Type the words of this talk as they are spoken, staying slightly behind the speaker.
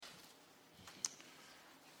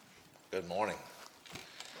Good morning.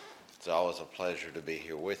 It's always a pleasure to be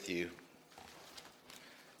here with you.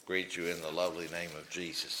 Greet you in the lovely name of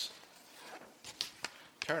Jesus.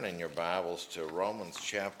 Turn in your Bibles to Romans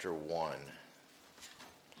chapter 1.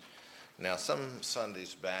 Now, some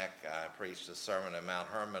Sundays back, I preached a sermon at Mount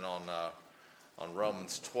Hermon on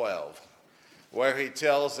Romans 12, where he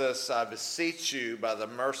tells us, I beseech you by the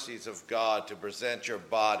mercies of God to present your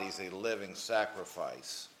bodies a living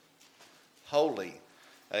sacrifice, holy,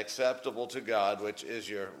 acceptable to God, which is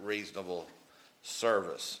your reasonable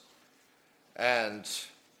service. And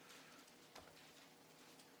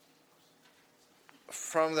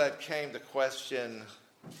from that came the question,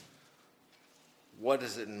 what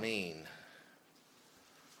does it mean?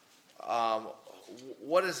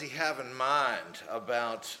 What does he have in mind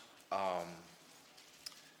about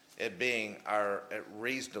it being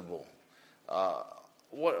reasonable?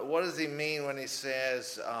 What does he mean when he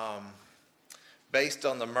says based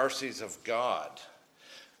on the mercies of God?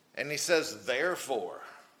 And he says, therefore,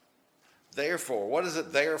 what is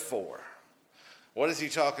it there for? What is he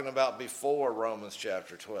talking about before Romans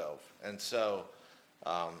chapter 12? And so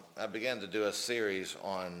I began to do a series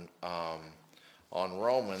on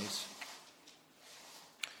Romans.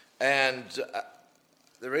 And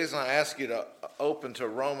the reason I ask you to open to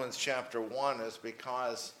Romans chapter 1 is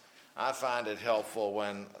because I find it helpful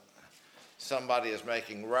when somebody is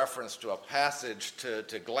making reference to a passage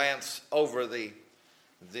to glance over the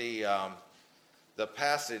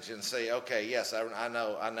passage and say, okay, yes, I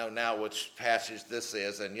know now which passage this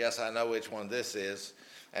is, and yes, I know which one this is.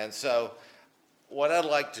 And so what I'd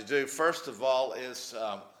like to do, first of all, is,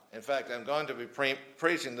 in fact, I'm going to be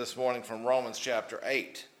preaching this morning from Romans chapter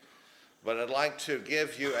 8, but I'd like to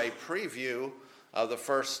give you a preview of the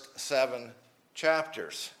first 7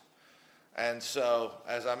 chapters. And so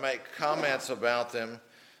as I make comments about them,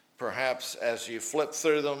 perhaps as you flip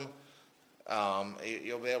through them,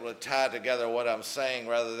 you'll be able to tie together what I'm saying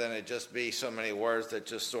rather than it just be so many words that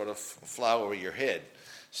just sort of fly over your head.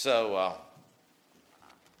 So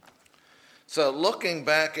looking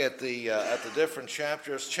back at the different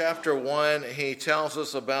chapters, chapter 1, he tells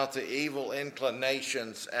us about the evil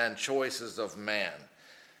inclinations and choices of man.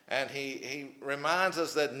 And he reminds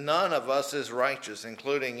us that none of us is righteous,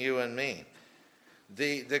 including you and me.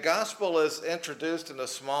 The gospel is introduced in a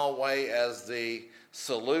small way as the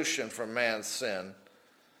solution for man's sin.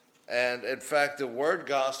 And in fact, the word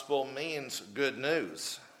gospel means good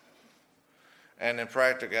news. And in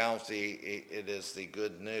practicality, it is the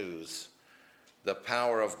good news, the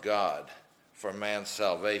power of God for man's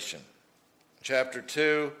salvation. Chapter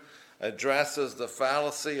 2 addresses the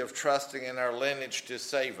fallacy of trusting in our lineage to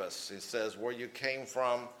save us. He says, where you came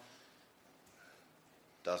from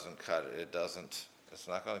doesn't cut it. It's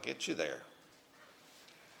not going to get you there.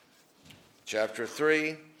 Chapter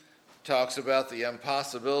 3 talks about the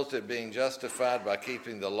impossibility of being justified by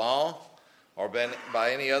keeping the law or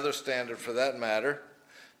by any other standard for that matter,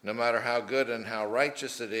 no matter how good and how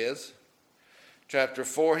righteous it is. Chapter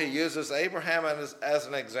 4, he uses Abraham as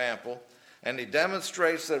an example, and he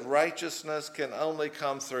demonstrates that righteousness can only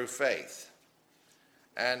come through faith.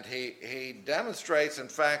 And he demonstrates, in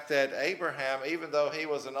fact, that Abraham, even though he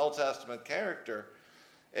was an Old Testament character,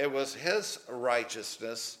 it was his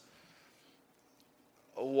righteousness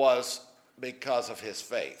was because of his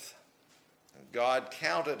faith. God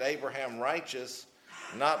counted Abraham righteous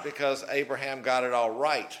not because Abraham got it all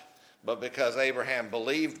right, but because Abraham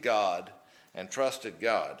believed God and trusted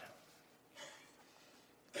God.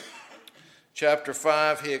 Chapter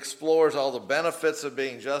 5, he explores all the benefits of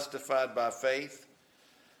being justified by faith.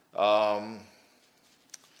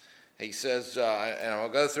 He says, and I'll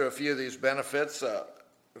go through a few of these benefits.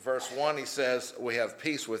 Verse 1, he says, we have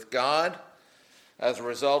peace with God as a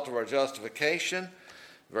result of our justification.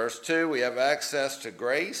 Verse 2, we have access to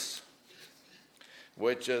grace,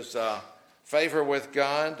 which is favor with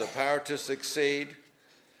God, the power to succeed.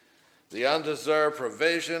 The undeserved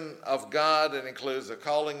provision of God, it includes the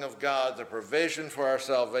calling of God, the provision for our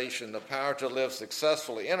salvation, the power to live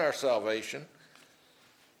successfully in our salvation.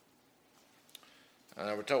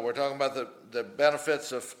 And we're talking about the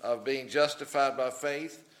benefits of being justified by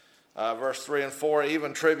faith. Verse 3 and 4,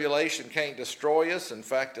 even tribulation can't destroy us. In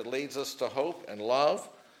fact, it leads us to hope and love.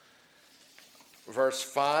 Verse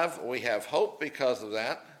 5, we have hope because of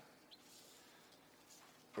that.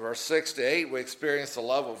 Verse 6 to 8, we experience the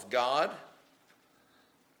love of God.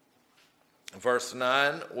 Verse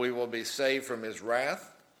 9, we will be saved from his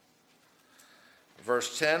wrath.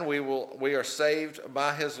 Verse 10, we are saved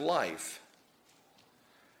by his life.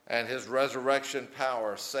 And his resurrection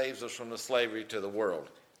power saves us from the slavery to the world.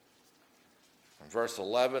 In verse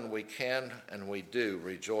 11, we can and we do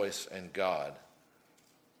rejoice in God.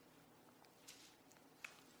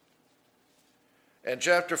 In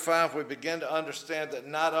chapter 5, we begin to understand that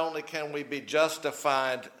not only can we be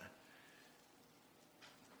justified,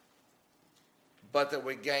 but that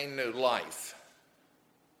we gain new life.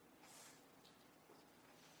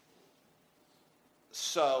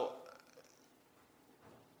 So,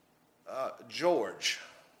 George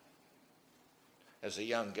is a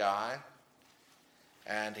young guy,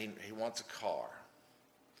 and he wants a car.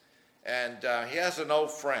 And he has an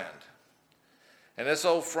old friend. And this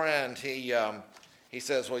old friend, he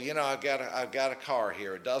says, well, you know, I've got a car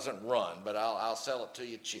here. It doesn't run, but I'll sell it to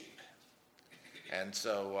you cheap. And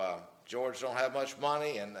so George don't have much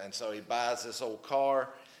money, and so he buys this old car.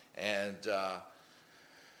 And,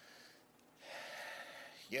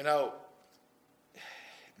 you know, it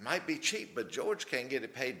might be cheap, but George can't get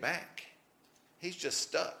it paid back. He's just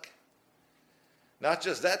stuck. Not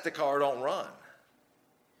just that, the car don't run.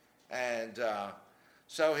 And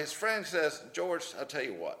so his friend says, George, I'll tell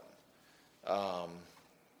you what.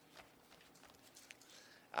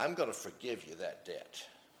 I'm going to forgive you that debt.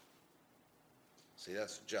 See,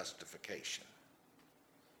 that's justification.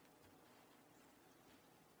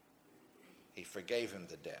 He forgave him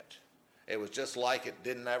the debt. It was just like it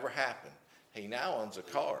didn't ever happen. He now owns a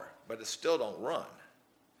car, but it still don't run.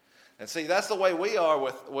 And see, that's the way we are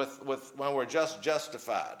with when we're just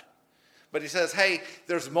justified. But he says, hey,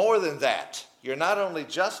 there's more than that. You're not only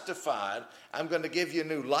justified, I'm going to give you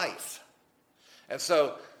new life. And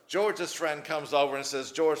so George's friend comes over and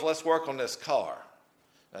says, George, let's work on this car.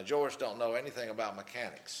 Now, George don't know anything about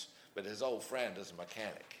mechanics, but his old friend is a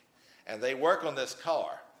mechanic. And they work on this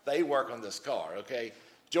car. Okay?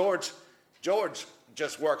 George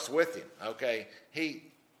just works with him, okay? He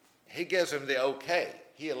gives him the okay.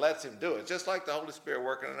 He lets him do it, just like the Holy Spirit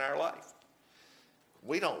working in our life.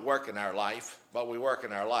 We don't work in our life, but we work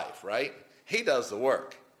in our life, right? He does the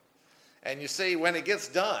work. And you see, when it gets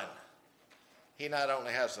done, he not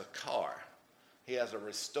only has a car, he has a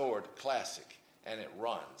restored classic, and it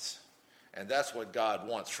runs. And that's what God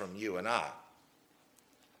wants from you and I.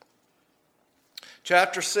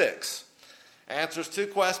 Chapter 6 answers two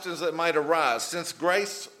questions that might arise. Since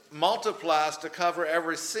grace multiplies to cover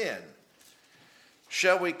every sin,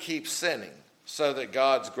 shall we keep sinning so that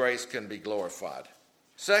God's grace can be glorified?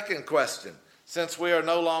 Second question, since we are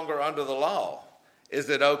no longer under the law, is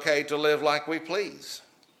it okay to live like we please?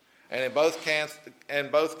 And in both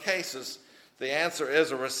cases, the answer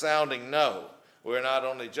is a resounding no. We're not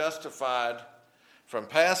only justified from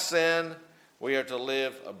past sin, we are to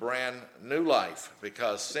live a brand new life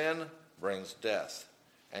because sin brings death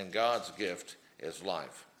and God's gift is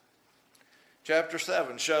life. Chapter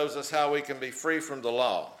 7 shows us how we can be free from the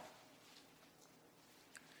law.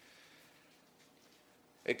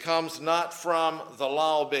 It comes not from the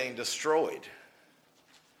law being destroyed,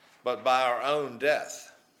 but by our own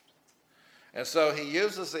death. And so he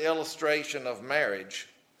uses the illustration of marriage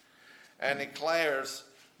and declares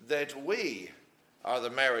that we are the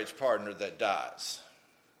marriage partner that dies,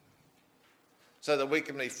 so that we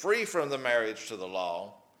can be free from the marriage to the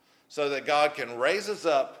law, so that God can raise us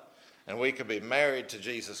up and we can be married to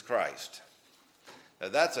Jesus Christ. Now,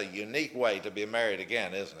 that's a unique way to be married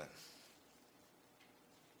again, isn't it?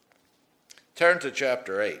 Turn to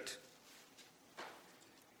chapter 8.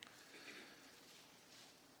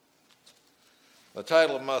 The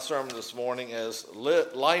title of my sermon this morning is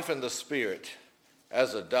Life in the Spirit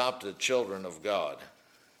as Adopted Children of God.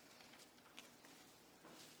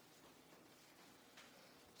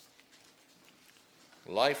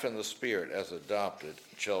 Life in the Spirit as Adopted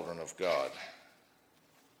Children of God.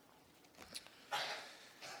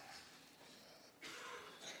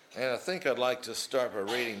 And I think I'd like to start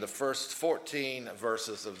by reading the first 14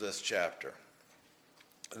 verses of this chapter.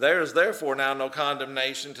 There is therefore now no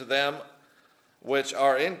condemnation to them which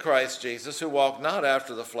are in Christ Jesus, who walk not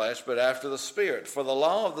after the flesh, but after the Spirit. For the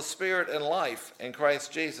law of the Spirit and life in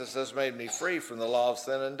Christ Jesus has made me free from the law of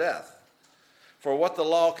sin and death. For what the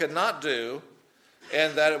law could not do,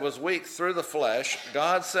 in that it was weak through the flesh,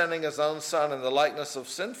 God sending his own Son in the likeness of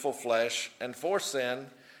sinful flesh, and for sin,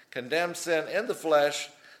 condemned sin in the flesh,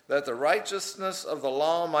 that the righteousness of the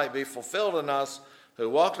law might be fulfilled in us, who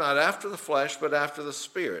walk not after the flesh, but after the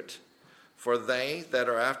Spirit. For they that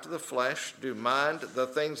are after the flesh do mind the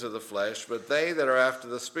things of the flesh, but they that are after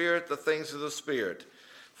the Spirit, the things of the Spirit.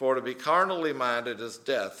 For to be carnally minded is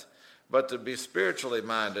death, but to be spiritually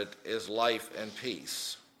minded is life and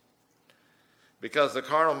peace. Because the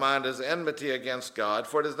carnal mind is enmity against God,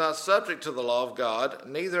 for it is not subject to the law of God,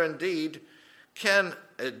 neither indeed can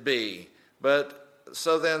it be. But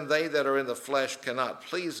so then they that are in the flesh cannot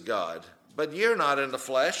please God. But ye are not in the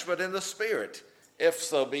flesh, but in the Spirit, if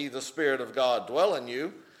so be the Spirit of God dwell in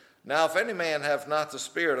you. Now if any man have not the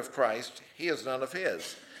Spirit of Christ, he is none of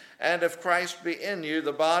his. And if Christ be in you,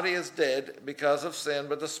 the body is dead because of sin,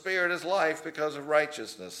 but the Spirit is life because of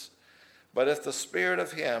righteousness. But if the Spirit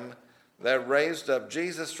of him that raised up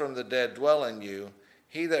Jesus from the dead dwell in you,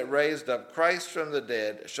 he that raised up Christ from the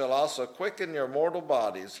dead shall also quicken your mortal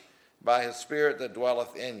bodies by his Spirit that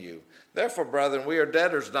dwelleth in you. Therefore, brethren, we are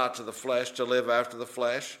debtors not to the flesh to live after the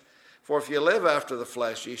flesh. For if ye live after the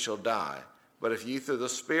flesh, ye shall die. But if ye through the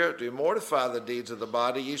Spirit do mortify the deeds of the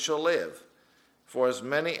body, ye shall live. For as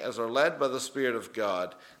many as are led by the Spirit of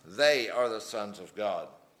God, they are the sons of God.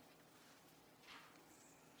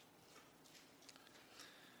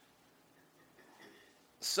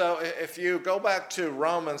 So if you go back to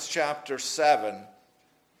Romans chapter 7,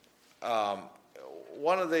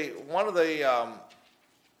 one of the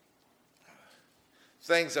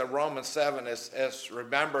things that Romans 7 is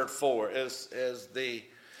remembered for is the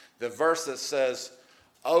verse that says,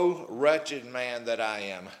 "O wretched man that I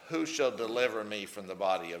am, who shall deliver me from the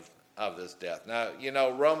body of this death?" Now,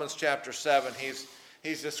 Romans chapter 7,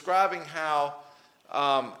 he's describing how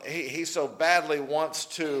he so badly wants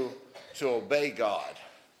to obey God.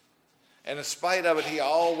 And in spite of it, he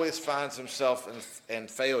always finds himself in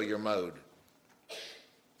failure mode.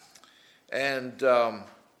 And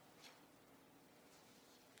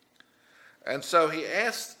so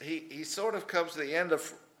he sort of comes to the end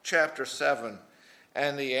of chapter 7,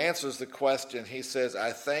 and he answers the question. He says,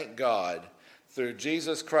 "I thank God through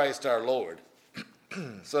Jesus Christ our Lord.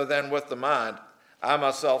 So then with the mind, I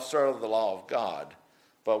myself serve the law of God,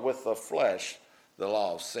 but with the flesh, the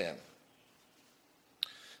law of sin."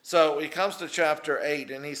 So he comes to chapter 8,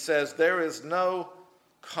 and he says, there is no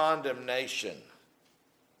condemnation.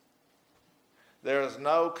 There is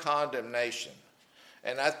no condemnation.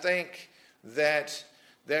 And I think that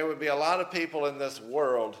there would be a lot of people in this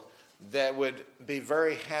world that would be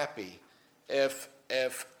very happy if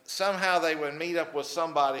somehow they would meet up with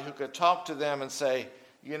somebody who could talk to them and say,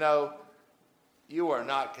 you are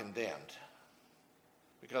not condemned.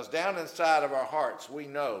 Because down inside of our hearts, we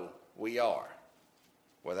know we are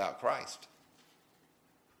without Christ.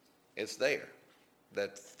 It's there.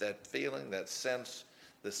 That feeling, that sense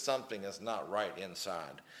that something is not right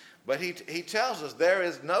inside. But he tells us there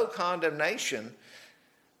is no condemnation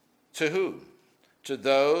to who? To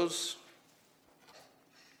those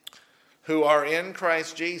who are in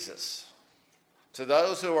Christ Jesus. To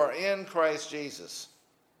those who are in Christ Jesus.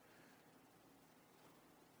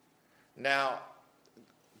 Now,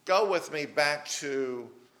 go with me back to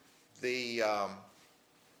the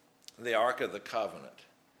Ark of the Covenant.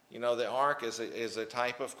 The Ark is a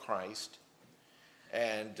type of Christ.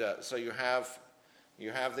 And so you have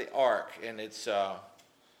the Ark, and it's so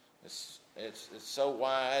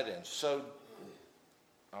wide and so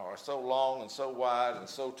long and so wide and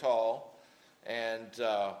so tall, and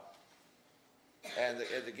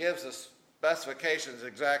it gives us specifications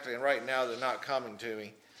exactly. And right now they're not coming to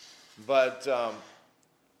me, but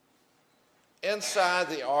inside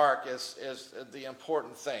the Ark is the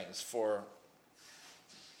important things for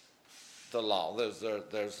the law. There's the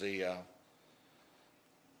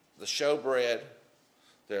showbread.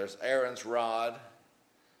 There's Aaron's rod.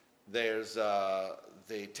 There's the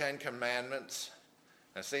Ten Commandments.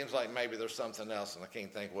 It seems like maybe there's something else, and I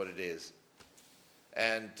can't think what it is.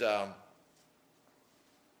 And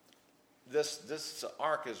this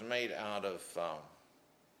ark is made out of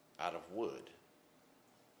wood,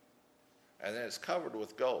 and then it's covered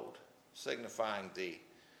with gold, signifying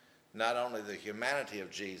not only the humanity of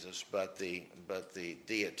Jesus, but the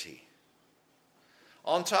deity.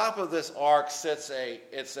 On top of this ark sits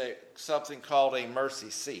something called a mercy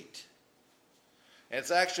seat. And it's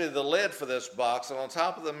actually the lid for this box, and on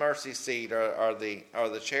top of the mercy seat are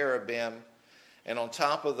the cherubim, and on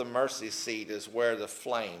top of the mercy seat is where the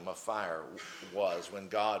flame of fire was when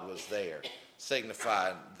God was there,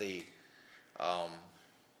 signifying the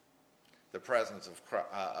presence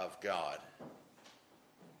of God.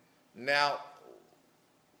 Now,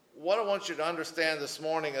 what I want you to understand this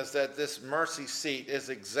morning is that this mercy seat is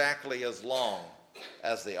exactly as long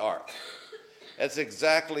as the ark. It's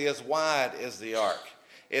exactly as wide as the ark.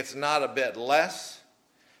 It's not a bit less,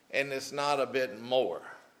 and it's not a bit more.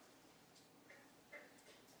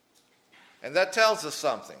 And that tells us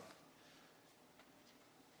something.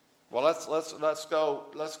 Well, let's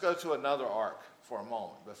go to another ark for a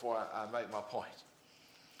moment before I make my point.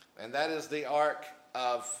 And that is the ark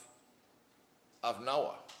of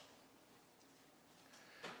Noah.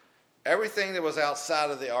 Everything that was outside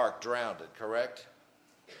of the ark drowned, correct?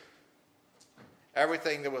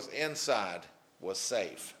 Everything that was inside was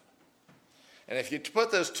safe. And if you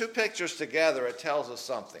put those two pictures together, it tells us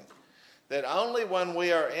something. That only when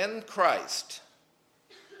we are in Christ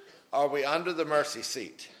are we under the mercy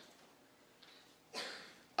seat.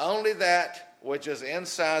 Only that which is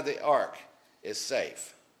inside the ark is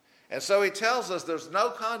safe. And so he tells us there's no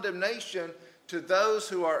condemnation to those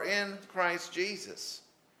who are in Christ Jesus.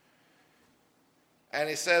 And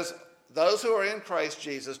he says, those who are in Christ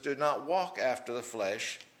Jesus do not walk after the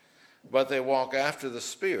flesh, but they walk after the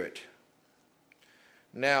Spirit.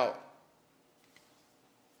 Now,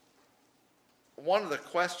 one of the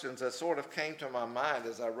questions that sort of came to my mind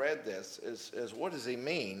as I read this is what does he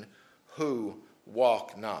mean, who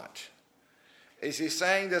walk not? Is he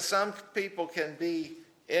saying that some people can be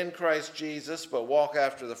in Christ Jesus but walk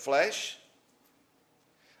after the flesh?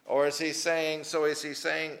 Or is he saying,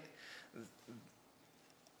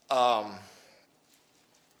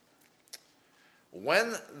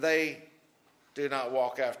 when they do not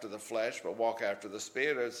walk after the flesh but walk after the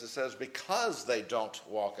Spirit, as it says, because they don't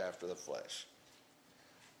walk after the flesh,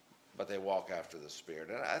 but they walk after the Spirit.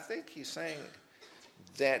 And I think he's saying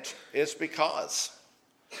that it's because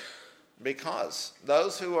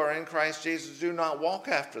those who are in Christ Jesus do not walk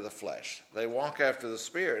after the flesh. They walk after the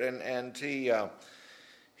Spirit. And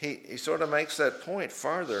he sort of makes that point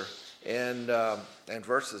further in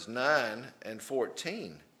verses 9 and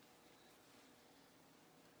 14.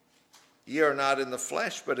 Ye are not in the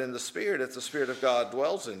flesh, but in the Spirit, if the Spirit of God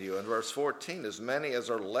dwells in you. In verse 14, as many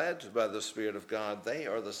as are led by the Spirit of God, they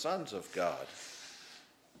are the sons of God.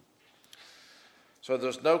 So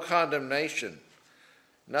there's no condemnation.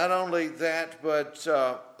 Not only that, but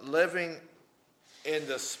living in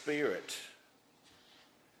the Spirit.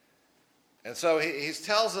 And so he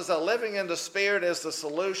tells us that living in the Spirit is the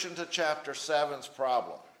solution to chapter 7's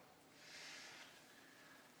problem.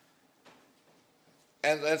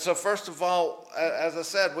 And so first of all, as I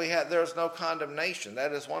said, there's no condemnation.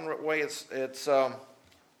 That is one way it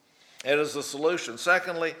is the solution.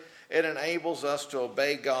 Secondly, it enables us to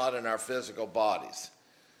obey God in our physical bodies.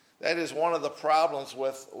 That is one of the problems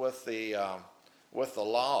with the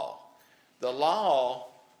law. The law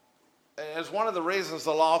is one of the reasons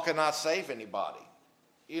the law cannot save anybody.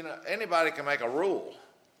 You know, anybody can make a rule,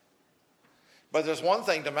 but there's one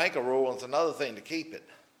thing to make a rule, and it's another thing to keep it.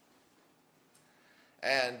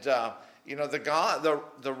 And the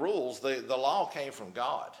rules, the law came from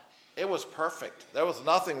God. It was perfect. There was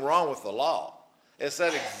nothing wrong with the law. It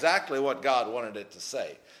said exactly what God wanted it to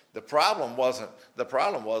say. The problem was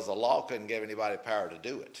the law couldn't give anybody power to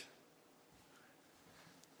do it.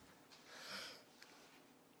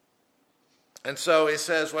 And so he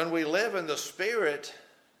says, when we live in the Spirit,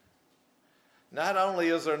 not only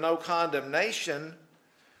is there no condemnation,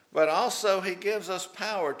 but also he gives us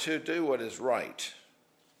power to do what is right.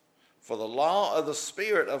 For the law of the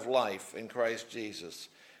Spirit of life in Christ Jesus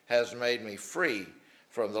has made me free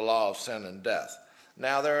from the law of sin and death.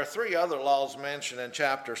 Now, there are three other laws mentioned in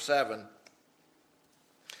chapter 7.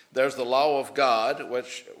 There's the law of God,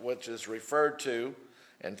 which is referred to.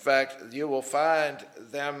 In fact, you will find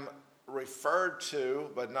them referred to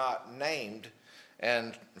but not named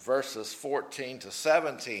in verses 14 to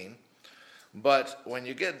 17. But when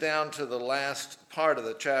you get down to the last part of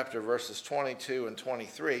the chapter, verses 22 and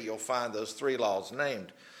 23, you'll find those three laws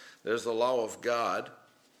named. There's the law of God,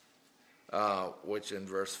 which in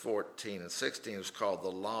verse 14 and 16 is called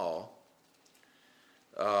the law.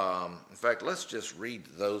 In fact, let's just read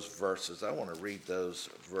those verses. I want to read those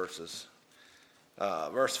verses.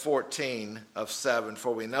 Verse 14 of 7,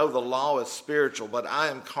 for we know the law is spiritual, but I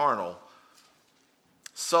am carnal,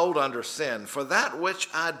 sold under sin. For that which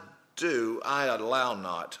I do, I allow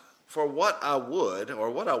not. For what I would, or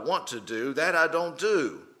what I want to do, that I don't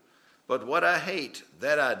do. But what I hate,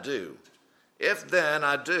 that I do. If then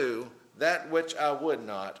I do that which I would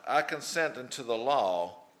not, I consent unto the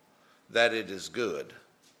law that it is good.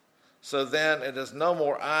 So then it is no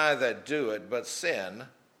more I that do it, but sin,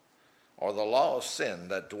 or the law of sin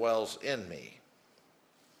that dwells in me.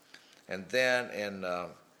 And then in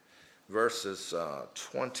verses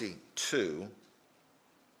 22,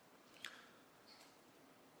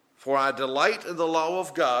 for I delight in the law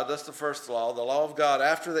of God, that's the first law, the law of God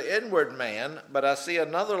after the inward man, but I see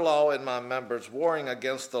another law in my members warring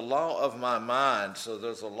against the law of my mind. So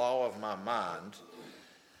there's a law of my mind.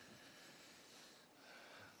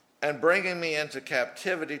 And bringing me into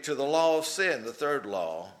captivity to the law of sin, the third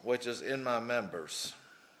law, which is in my members.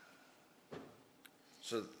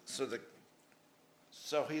 So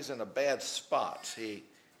he's in a bad spot.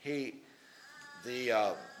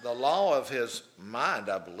 The law of his mind,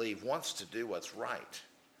 I believe, wants to do what's right.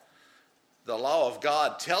 The law of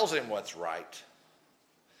God tells him what's right,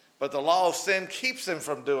 but the law of sin keeps him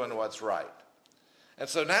from doing what's right. And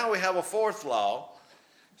so now we have a fourth law.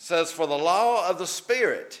 It says, for the law of the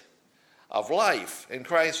Spirit of life in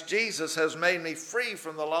Christ Jesus has made me free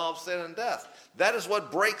from the law of sin and death. That is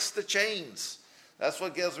what breaks the chains. That's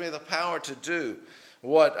what gives me the power to do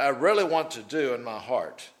what I really want to do in my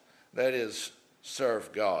heart. That is,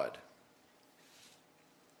 serve God.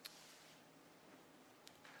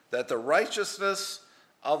 That the righteousness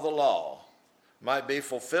of the law might be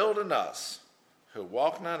fulfilled in us who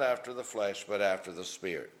walk not after the flesh, but after the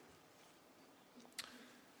Spirit.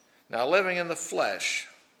 Now, living in the flesh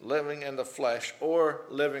or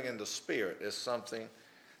living in the Spirit is something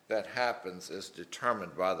that happens, is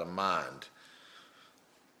determined by the mind.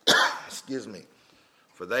 Excuse me.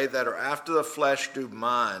 For they that are after the flesh do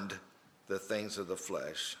mind the things of the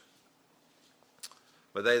flesh.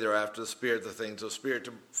 But they that are after the Spirit, the things of the Spirit.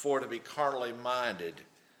 For to be carnally minded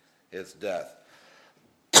is death.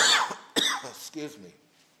 Excuse me.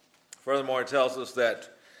 Furthermore, it tells us that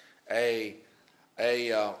a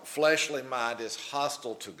fleshly mind is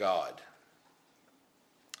hostile to God.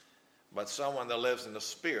 But someone that lives in the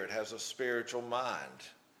Spirit has a spiritual mind.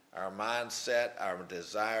 Our mindset, our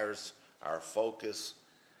desires, our focus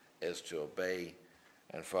is to obey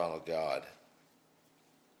and follow God.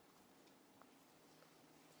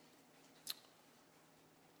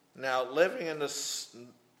 Now, when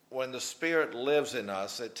the Spirit lives in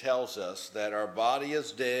us, it tells us that our body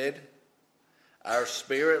is dead, our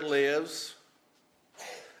spirit lives,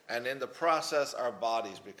 and in the process, our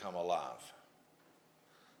bodies become alive.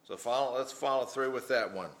 So let's follow through with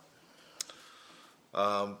that one.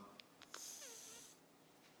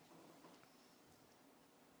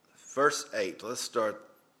 Verse 8, let's start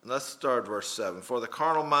verse 7. For the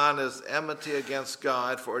carnal mind is enmity against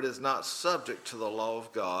God, for it is not subject to the law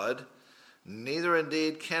of God, neither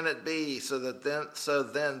indeed can it be. So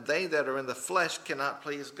then they that are in the flesh cannot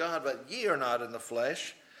please God. But ye are not in the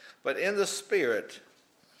flesh, but in the Spirit,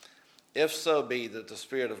 if so be that the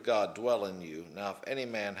Spirit of God dwell in you. Now if any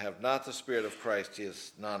man have not the Spirit of Christ, he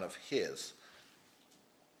is none of his.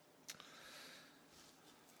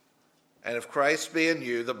 And if Christ be in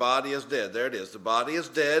you, the body is dead. There it is. The body is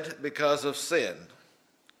dead because of sin,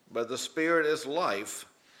 but the Spirit is life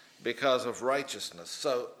because of righteousness.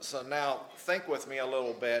 So now think with me a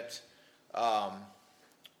little bit.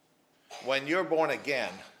 When you're born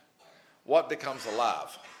again, what becomes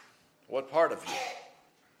alive? What part of you?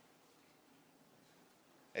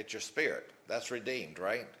 It's your spirit. That's redeemed,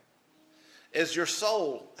 right? Has your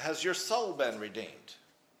soul been redeemed?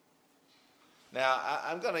 Now,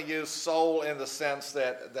 I'm going to use soul in the sense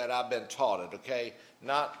that I've been taught it, okay? I'm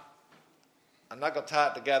not going to tie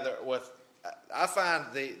it together with, I find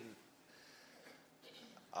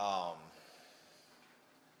I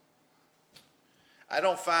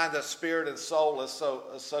don't find that spirit and soul is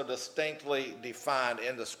so distinctly defined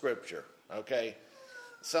in the Scripture, okay?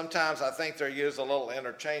 Sometimes I think they're used a little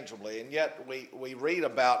interchangeably, and yet we read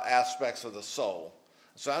about aspects of the soul.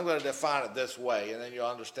 So I'm going to define it this way, and then you'll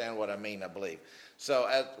understand what I mean, I believe.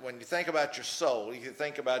 So when you think about your soul, you can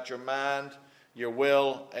think about your mind, your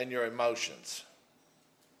will, and your emotions.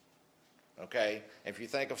 Okay? If you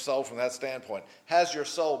think of soul from that standpoint, has your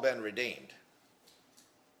soul been redeemed?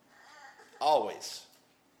 Always.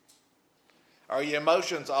 Are your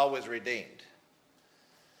emotions always redeemed?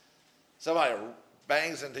 Somebody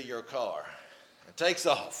bangs into your car and takes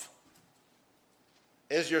off.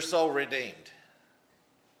 Is your soul redeemed?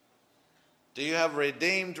 Do you have a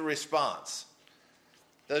redeemed response?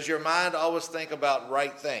 Does your mind always think about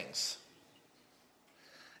right things?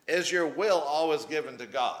 Is your will always given to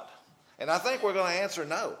God? And I think we're going to answer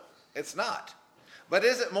no, it's not. But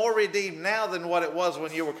is it more redeemed now than what it was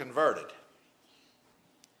when you were converted?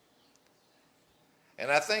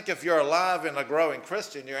 And I think if you're alive and a growing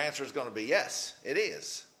Christian, your answer is going to be yes, it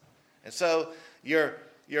is. And so your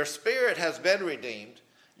spirit has been redeemed.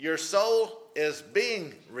 Your soul is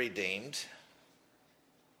being redeemed.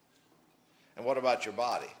 And what about your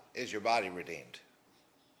body? Is your body redeemed?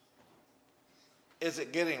 Is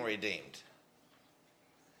it getting redeemed?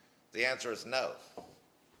 The answer is no.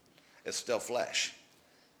 It's still flesh.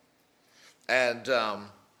 And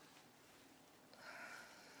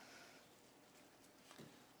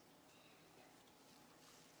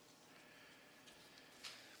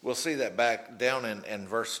we'll see that back down in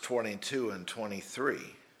verse 22 and 23.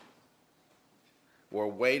 We're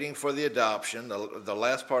waiting for the adoption, the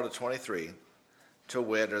last part of 23, to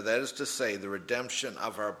wit, or that is to say, the redemption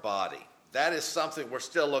of our body. That is something we're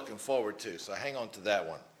still looking forward to, so hang on to that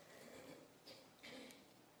one.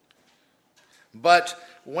 But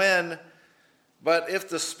when But if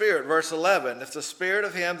the Spirit, verse 11, if the Spirit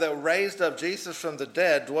of him that raised up Jesus from the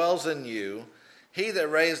dead dwells in you, he that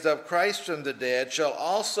raised up Christ from the dead shall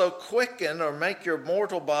also quicken or make your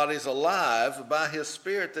mortal bodies alive by his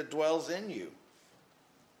Spirit that dwells in you.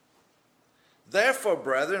 Therefore,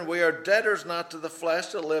 brethren, we are debtors not to the flesh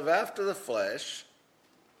to live after the flesh.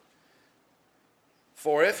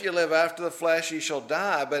 For if you live after the flesh, ye shall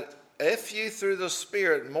die. But if you through the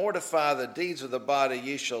Spirit mortify the deeds of the body,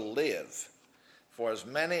 ye shall live. For as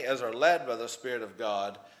many as are led by the Spirit of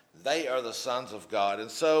God, they are the sons of God. And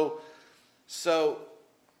so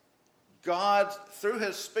God, through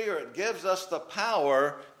his Spirit, gives us the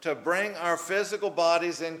power to bring our physical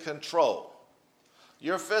bodies in control.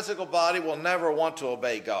 Your physical body will never want to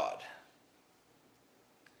obey God.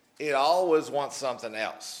 It always wants something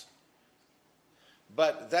else.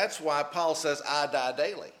 But that's why Paul says, I die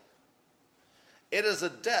daily. It is a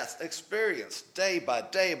death experience day by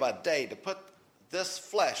day by day to put this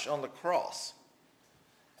flesh on the cross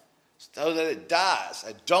so that it dies.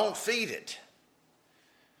 And don't feed it.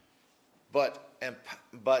 But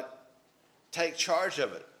take charge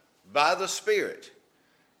of it by the Spirit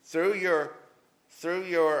through your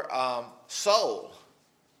soul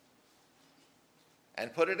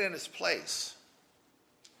and put it in its place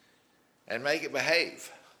and make it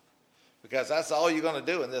behave, because that's all you're going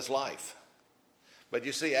to do in this life. But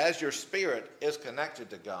you see, as your spirit is connected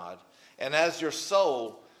to God, and as your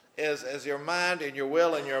soul is, as your mind and your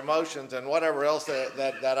will and your emotions and whatever else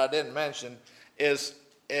that I didn't mention is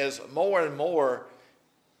more and more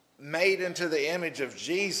made into the image of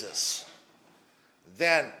Jesus,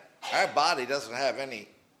 then our body doesn't have anything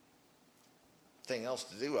else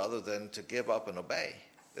to do other than to give up and obey.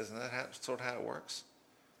 Isn't that sort of how it works?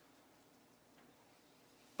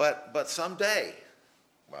 But someday,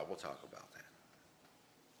 well, we'll talk about that.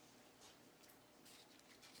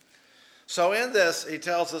 So in this, he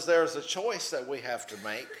tells us there is a choice that we have to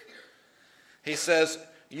make. He says,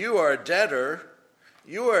 you are a debtor.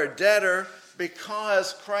 You are a debtor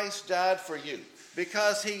because Christ died for you.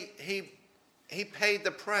 Because he paid the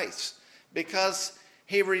price. Because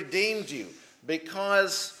he redeemed you.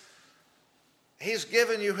 Because he's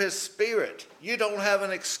given you his Spirit. You don't have an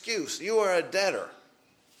excuse. You are a debtor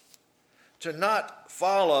to not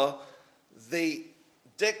follow the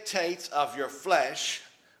dictates of your flesh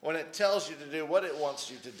when it tells you to do what it wants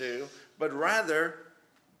you to do, but rather,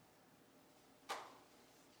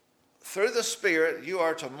 through the Spirit, you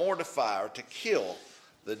are to mortify or to kill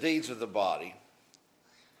the deeds of the body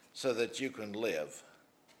so that you can live.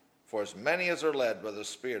 For as many as are led by the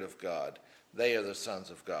Spirit of God, they are the sons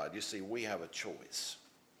of God. You see, we have a choice.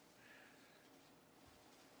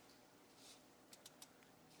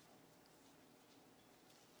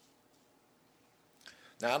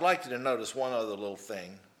 Now, I'd like you to notice one other little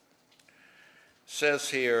thing. It says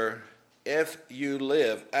here, if you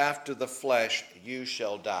live after the flesh, you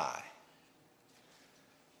shall die.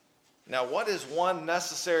 Now, what is one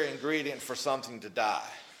necessary ingredient for something to die?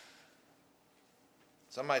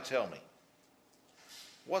 Somebody tell me.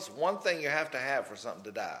 What's one thing you have to have for something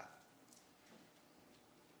to die?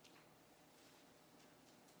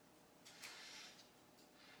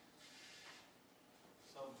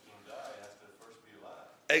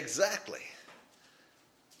 Exactly.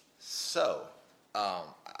 So,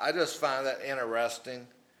 I just find that interesting.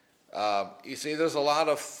 You see, there's a lot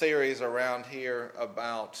of theories around here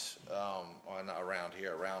about, well, not around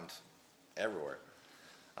here, around everywhere,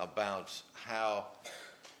 about how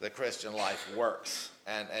the Christian life works.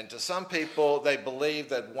 And to some people, they believe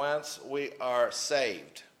that once we are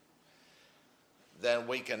saved, then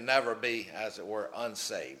we can never be, as it were,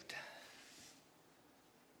 unsaved.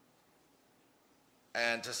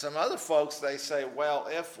 And to some other folks, they say, well,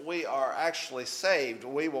 if we are actually saved,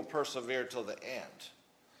 we will persevere till the end.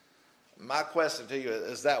 My question to you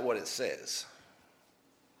is that what it says?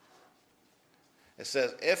 It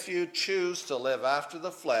says, if you choose to live after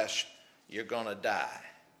the flesh, you're going to die.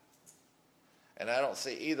 And I don't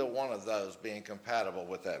see either one of those being compatible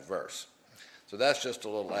with that verse. So that's just a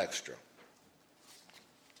little extra.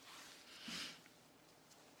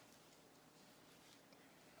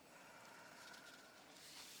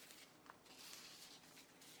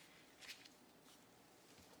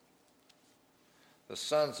 The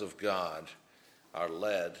sons of God are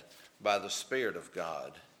led by the Spirit of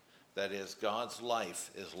God. That is, God's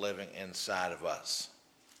life is living inside of us.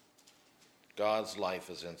 God's life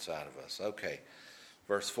is inside of us. Okay,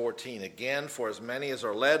 verse 14 again, for as many as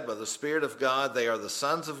are led by the Spirit of God, they are the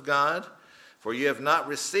sons of God. For you have not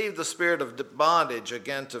received the spirit of bondage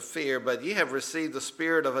again to fear, but ye have received the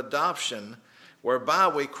spirit of adoption, whereby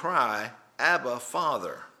we cry, Abba,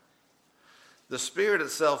 Father. The Spirit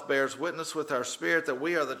itself bears witness with our spirit that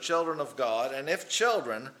we are the children of God, and if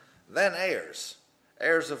children, then heirs,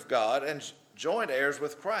 heirs of God, and joint heirs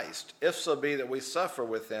with Christ, if so be that we suffer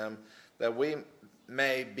with him, that we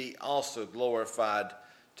may be also glorified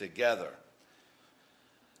together.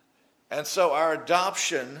 And so our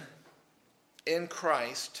adoption in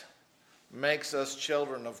Christ makes us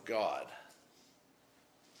children of God.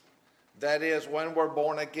 That is, when we're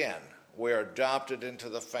born again, we're adopted into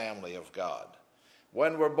the family of God.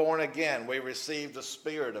 When we're born again, we receive the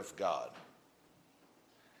Spirit of God.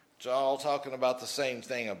 It's all talking about the same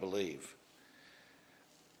thing, I believe.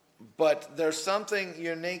 But there's something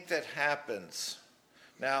unique that happens.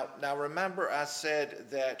 Now remember I said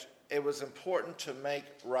that it was important to make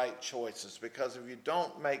right choices, because if you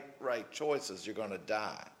don't make right choices, you're going to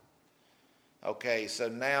die. Okay, so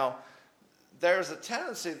now there's a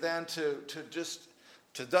tendency then to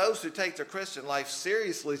those who take their Christian life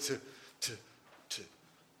seriously to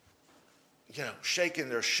shake in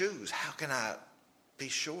their shoes. How can I be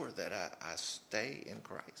sure that I stay in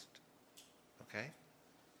Christ? Okay?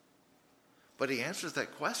 But he answers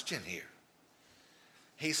that question here.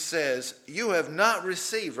 He says, you have not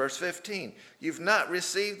received, verse 15, you've not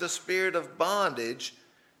received the spirit of bondage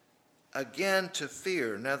again to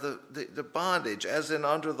fear. Now the bondage, as in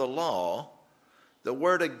under the law, the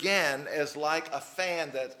word again is like a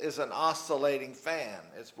fan that is an oscillating fan.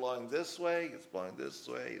 It's blowing this way, it's blowing this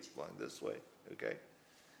way, it's blowing this way. Okay?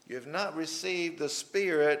 You have not received the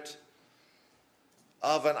spirit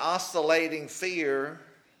of an oscillating fear.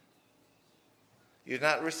 You've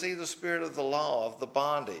not received the spirit of the law, of the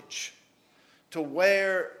bondage, to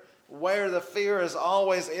where the fear is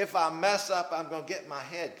always, if I mess up, I'm going to get my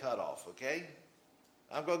head cut off, okay?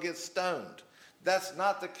 I'm going to get stoned. That's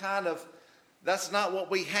not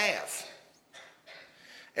what we have.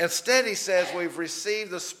 Instead, he says, we've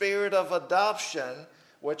received the spirit of adoption,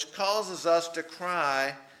 which causes us to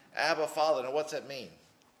cry, Abba, Father. Now, what's that mean?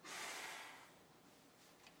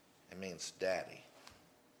 It means daddy.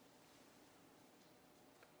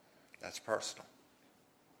 That's personal.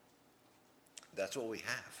 That's what we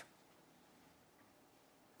have.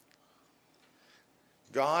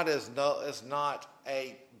 God is not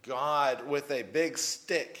a God with a big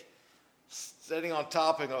stick sitting on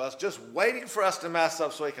top of us, just waiting for us to mess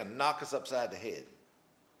up so he can knock us upside the head.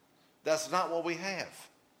 That's not what we have.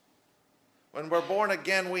 When we're born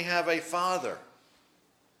again, we have a Father.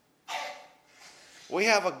 We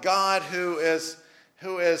have a God who is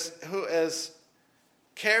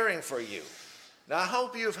caring for you. Now, I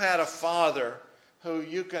hope you've had a father who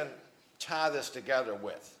you can tie this together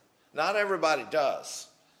with. Not everybody does.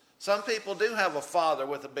 Some people do have a father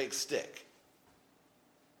with a big stick.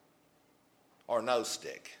 Or no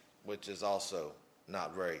stick, which is also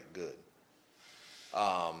not very good.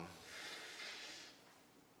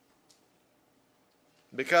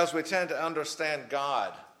 Because we tend to understand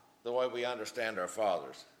God the way we understand our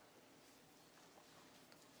fathers.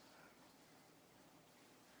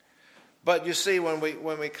 But you see, when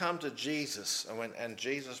we come to Jesus, and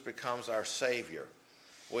Jesus becomes our Savior,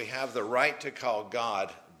 we have the right to call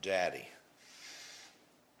God Daddy.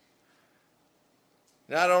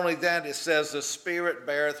 Not only that, it says the Spirit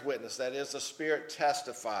beareth witness. That is, the Spirit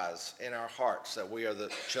testifies in our hearts that we are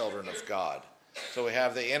the children of God. So we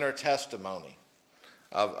have the inner testimony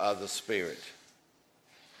of the Spirit.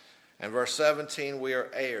 And verse 17, we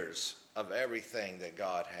are heirs of everything that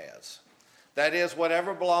God has. That is,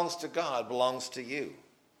 whatever belongs to God belongs to you.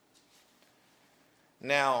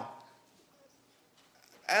 Now,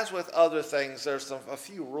 as with other things, there's a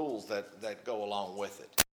few rules that go along with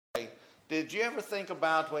it. Okay? Did you ever think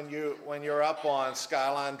about when you're up on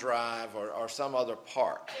Skyline Drive or some other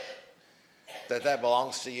park that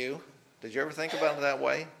belongs to you? Did you ever think about it that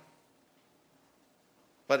way?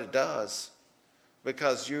 But it does,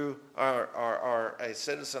 because you are a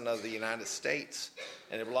citizen of the United States,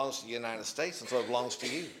 and it belongs to the United States, and so it belongs to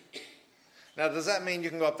you. Now, does that mean you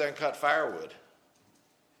can go up there and cut firewood?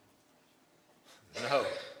 No.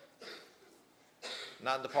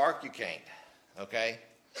 Not in the park, you can't. Okay?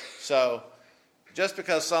 So, just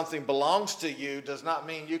because something belongs to you does not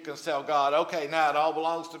mean you can tell God, okay, now it all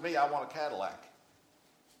belongs to me, I want a Cadillac.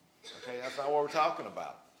 Okay, that's not what we're talking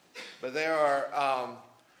about. But there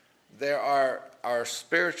are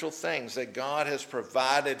spiritual things that God has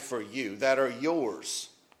provided for you that are yours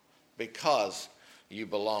because you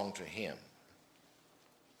belong to Him.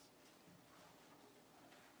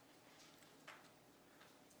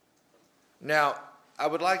 Now, I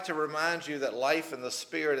would like to remind you that life in the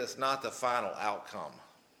Spirit is not the final outcome.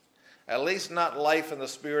 At least not life in the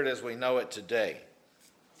Spirit as we know it today.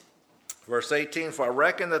 Verse 18, for I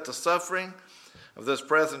reckon that the suffering of this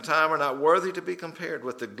present time are not worthy to be compared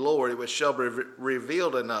with the glory which shall be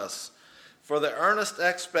revealed in us. For the earnest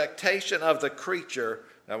expectation of the creature,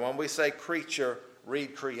 now when we say creature,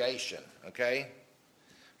 read creation, okay?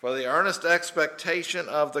 For the earnest expectation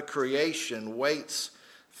of the creation waits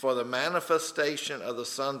for the manifestation of the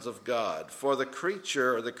sons of God. For the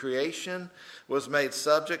creature, or the creation, was made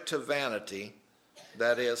subject to vanity,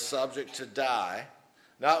 that is, subject to die,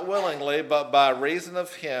 not willingly, but by reason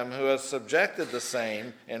of him who has subjected the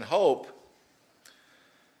same in hope,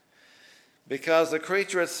 because the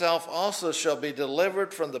creature itself also shall be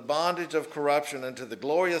delivered from the bondage of corruption into the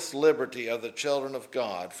glorious liberty of the children of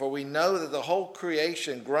God. For we know that the whole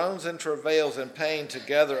creation groans and travails in pain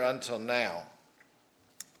together until now.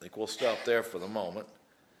 I think we'll stop there for the moment.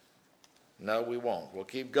 No, we won't. We'll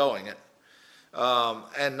keep going it.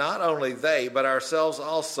 And not only they, but ourselves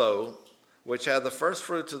also, which have the first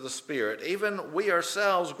fruits of the Spirit, even we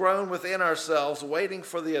ourselves groan within ourselves, waiting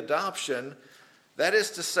for the adoption, that is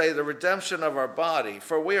to say, the redemption of our body.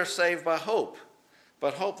 For we are saved by hope.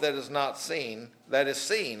 But hope that is not seen, that is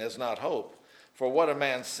seen, is not hope. For what a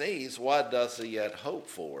man sees, what does he yet hope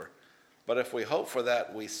for? But if we hope for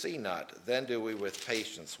that we see not, then do we with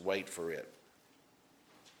patience wait for it.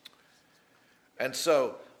 And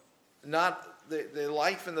so, not the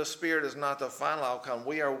life in the Spirit is not the final outcome.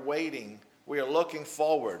 We are waiting. We are looking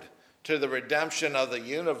forward to the redemption of the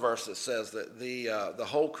universe. It says that the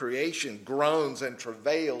whole creation groans and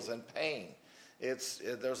travails in pain.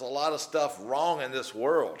 There's a lot of stuff wrong in this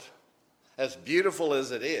world, as beautiful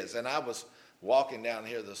as it is. And I was walking down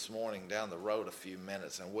here this morning, down the road a few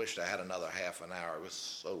minutes, and wished I had another half an hour. It was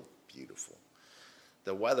so beautiful.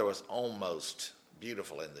 The weather was almost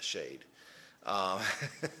beautiful in the shade.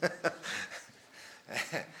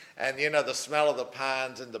 And you know, the smell of the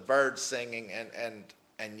pines and the birds singing,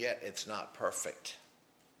 and yet it's not perfect.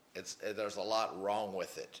 There's a lot wrong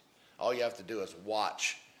with it. All you have to do is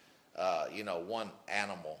watch, one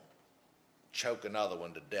animal choke another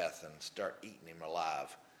one to death and start eating him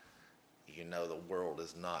alive. You know the world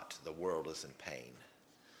is in pain.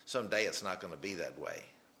 Someday it's not going to be that way.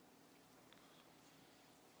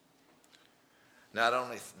 Not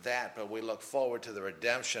only that, but we look forward to the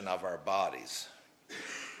redemption of our bodies.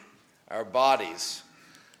 Our bodies.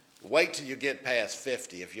 Wait till you get past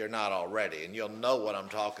 50 if you're not already, and you'll know what I'm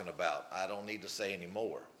talking about. I don't need to say any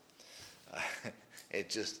more. It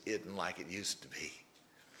just isn't like it used to be.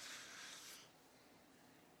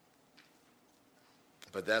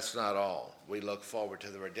 But that's not all. We look forward to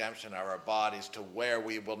the redemption of our bodies, to where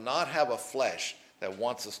we will not have a flesh that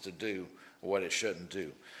wants us to do what it shouldn't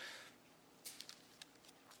do.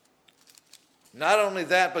 Not only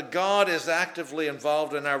that, but God is actively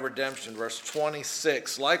involved in our redemption. Verse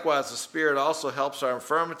 26, likewise the Spirit also helps our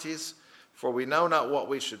infirmities, for we know not what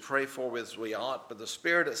we should pray for as we ought, but the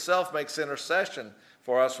Spirit itself makes intercession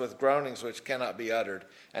for us with groanings which cannot be uttered.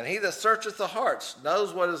 And he that searcheth the hearts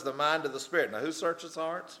knows what is the mind of the Spirit. Now, who searches the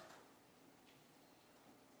hearts?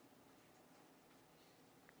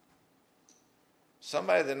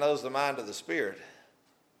 Somebody that knows the mind of the Spirit.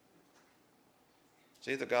 It's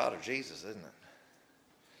either God or Jesus, isn't it?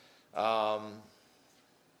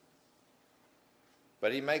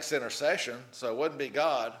 But he makes intercession, so it wouldn't be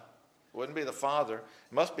God. It wouldn't be the Father.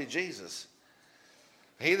 It must be Jesus.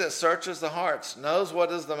 He that searches the hearts knows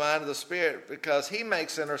what is the mind of the Spirit, because he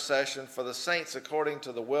makes intercession for the saints according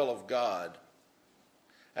to the will of God.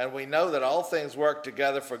 And we know that all things work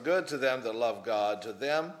together for good to them that love God, to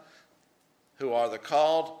them who are the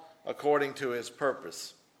called according to his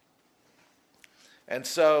purpose. And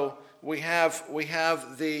so we have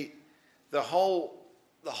the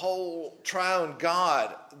whole triune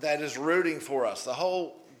God that is rooting for us, the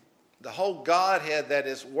whole Godhead that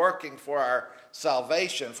is working for our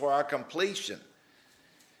salvation, for our completion.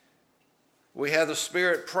 We have the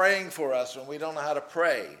Spirit praying for us when we don't know how to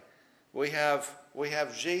pray. We have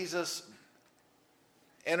Jesus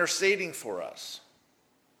interceding for us.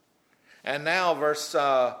 And now verse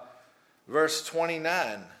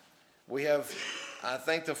 29, we have, I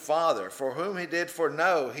thank the Father, for whom he did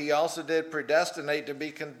foreknow, he also did predestinate to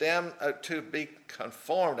be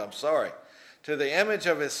conformed to the image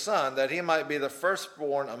of his Son, that he might be the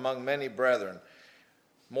firstborn among many brethren.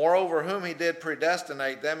 Moreover, whom he did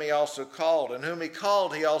predestinate, them he also called. And whom he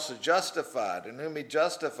called, he also justified. And whom he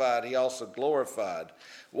justified, he also glorified.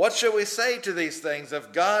 What shall we say to these things?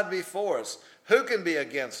 If God be for us, who can be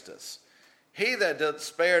against us? He that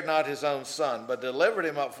spared not his own Son, but delivered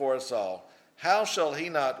him up for us all, how shall he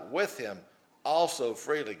not with him also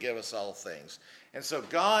freely give us all things? And so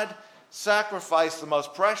God sacrificed the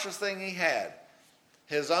most precious thing he had,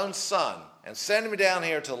 his own Son, and sent him down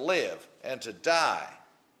here to live and to die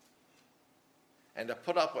and to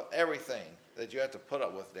put up with everything that you have to put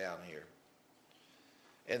up with down here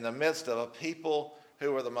in the midst of a people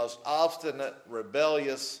who were the most obstinate,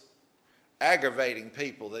 rebellious, aggravating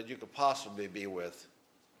people that you could possibly be with.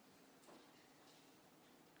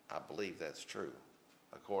 I believe that's true,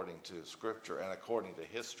 according to Scripture and according to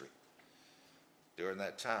history. During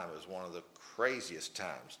that time, it was one of the craziest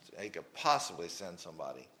times he could possibly send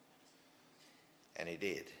somebody. And he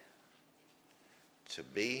did. To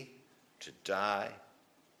be, to die,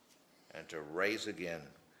 and to raise again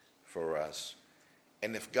for us.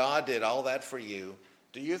 And if God did all that for you,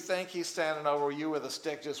 do you think he's standing over you with a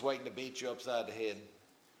stick just waiting to beat you upside the head?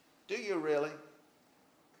 Do you really?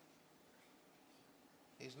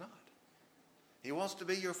 He's not. He wants to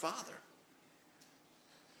be your Father.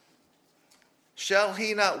 Shall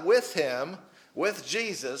he not with him, with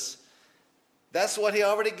Jesus, that's what he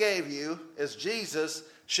already gave you, is Jesus,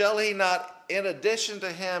 shall he not, in addition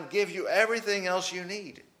to him, give you everything else you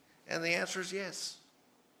need? And the answer is yes,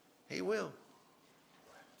 he will.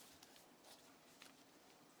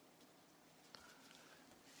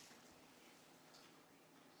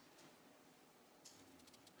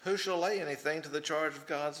 Who shall lay anything to the charge of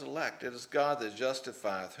God's elect? It is God that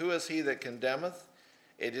justifieth. Who is he that condemneth?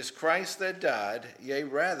 It is Christ that died, yea,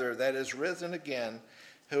 rather, that is risen again,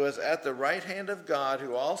 who is at the right hand of God,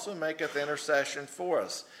 who also maketh intercession for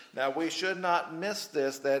us. Now, we should not miss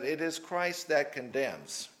this, that it is Christ that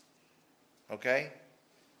condemns. Okay?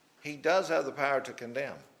 He does have the power to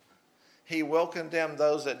condemn. He will condemn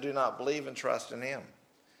those that do not believe and trust in him.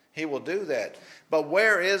 He will do that. But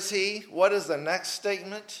where is he? What is the next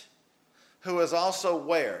statement? Who is also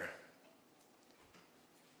where?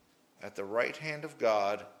 At the right hand of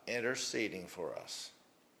God, interceding for us.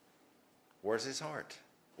 Where's his heart?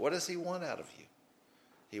 What does he want out of you?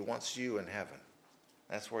 He wants you in heaven.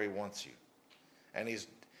 That's where he wants you. And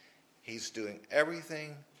he's doing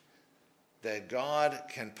everything that God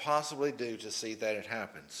can possibly do to see that it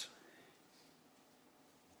happens.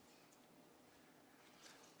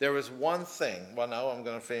 There is one thing. Well, no, I'm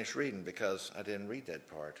going to finish reading because I didn't read that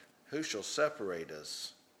part. Who shall separate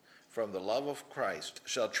us from the love of Christ?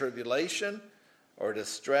 Shall tribulation or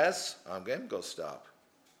distress? I'm going to go stop.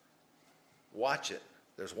 Watch it.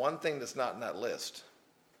 There's one thing that's not in that list.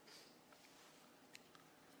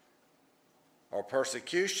 Or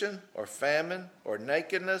persecution, or famine, or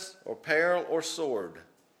nakedness, or peril, or sword.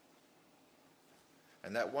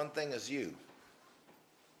 And that one thing is you.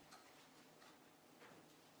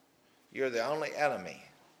 You're the only enemy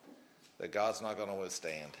that God's not going to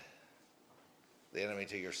withstand. The enemy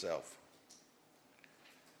to yourself.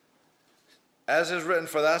 As is written,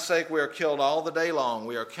 for thy sake we are killed all the day long.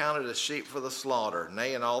 We are counted as sheep for the slaughter.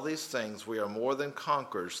 Nay, in all these things we are more than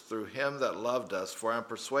conquerors through him that loved us. For I am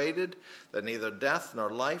persuaded that neither death,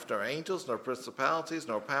 nor life, nor angels, nor principalities,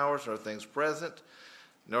 nor powers, nor things present,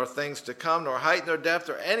 nor things to come, nor height, nor depth,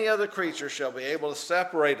 or any other creature shall be able to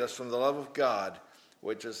separate us from the love of God,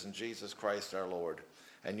 which is in Jesus Christ our Lord.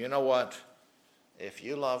 And you know what? If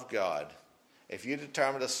you love God, if you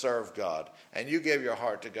determine to serve God, and you give your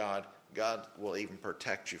heart to God, God will even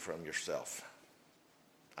protect you from yourself.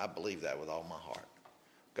 I believe that with all my heart.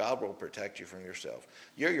 God will protect you from yourself.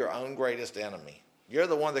 You're your own greatest enemy. You're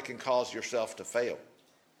the one that can cause yourself to fail.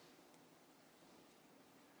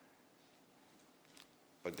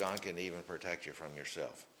 But God can even protect you from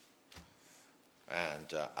yourself.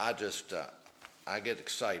 And I get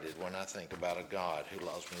excited when I think about a God who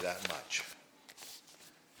loves me that much.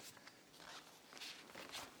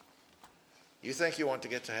 You think you want to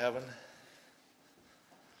get to heaven?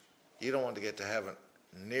 You don't want to get to heaven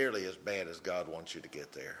nearly as bad as God wants you to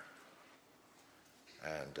get there.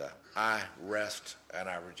 And I rest and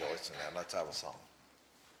I rejoice in that. Let's have a song.